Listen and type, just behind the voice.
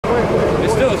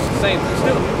same thing.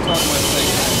 Still talking about the same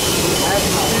thing. As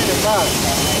the Spirit of God,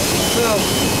 whom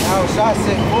Yahushua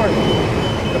sent forth,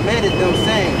 commanded them,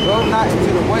 saying, Go not into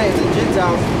the way of the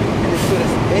Gentiles, and into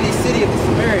any city of the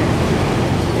Samaritans.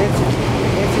 Enter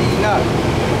ye not.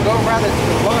 Go rather to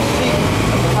the lost sheep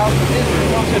of the house of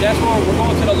Israel. So that's where we're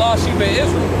going to the lost sheep of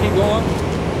Israel. Keep going.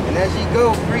 And as ye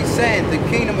go, preach, saying, The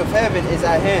kingdom of heaven is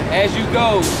at hand. As you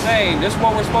go, saying, this is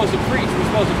what we're supposed to preach. We're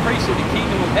supposed to preach that the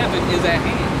kingdom of heaven is at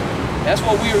hand. That's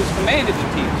what we were commanded to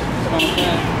teach. You know what I'm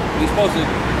saying? We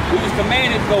was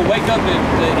commanded to go wake up the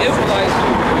Israelites who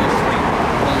were asleep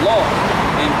and lost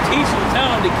and teach them, tell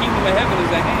them the kingdom of heaven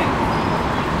is at hand.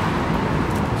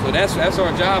 So that's our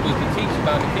job, is to teach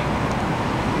about the kingdom.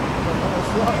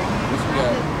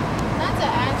 Not to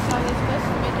ask y'all this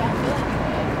question, make y'all feel like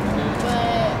that,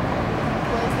 but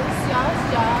was this y'all's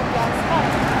job, y'all's spot?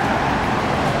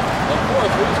 Of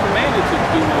course, we was commanded to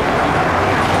do what we do.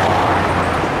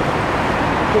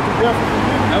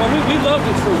 I mean, we love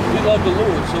the truth. We love the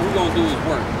Lord, so we're going to do His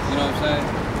work. You know what I'm saying?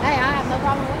 Hey, I have no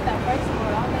problem with that. First of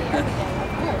all day, every day,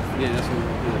 of course. Yeah, that's what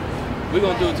we're doing. We're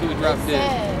going to do it until we drop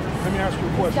dead. Let me ask you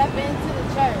a question. Step into the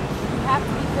church. You have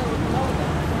to be filled with the Holy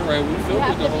Ghost. Right, we filled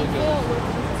with the Holy Ghost. You have to be filled with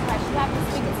Jesus Christ. You have to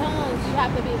speak in tongues. You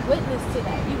have to be a witness to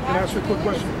that. You Can I ask you a quick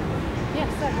question? Yes,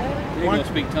 sir. You're going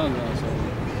to speak tongues also.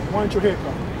 Why ain't your head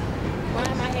covered? Why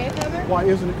am my hair covered? Why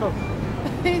isn't it covered?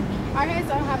 Our heads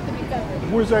don't have to be covered.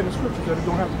 Where's that in the scripture that it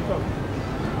don't have to be covered?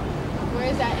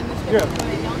 Where is that in the scripture? Yeah.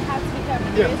 Where it don't have to be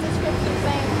covered. Yeah. There is a scripture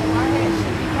saying that our heads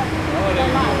should be covered. Oh, there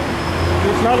you go.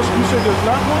 It's not a you said there's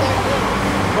not one? There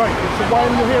is. Right. So why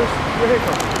isn't your hair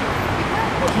covered?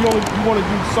 Because you want to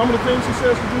do some of the things he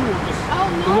says to do, or just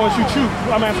the ones you choose?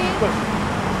 I'm asking you a question.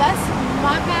 That's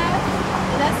my path.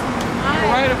 That's my. You're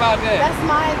right about that. That's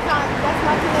my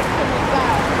connection with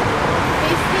God.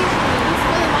 He's teaching me. He's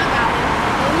filling my mouth,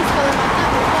 and He's filling my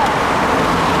tongue as well.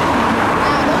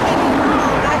 Now, don't get me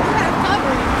wrong. I do have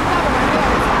covering to cover my hair.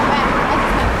 It's not bad. I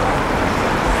just have to work.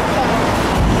 So.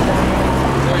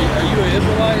 Are you an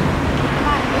Israelite? I'm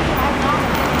not an Israelite.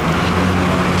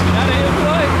 You're not an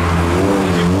Israelite?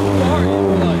 You are an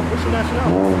Israelite. What's your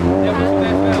nationality? Yeah, what's your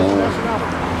nationality? What's your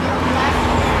nationality?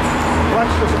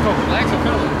 Black's just a color. Black's a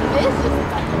color. It's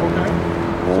just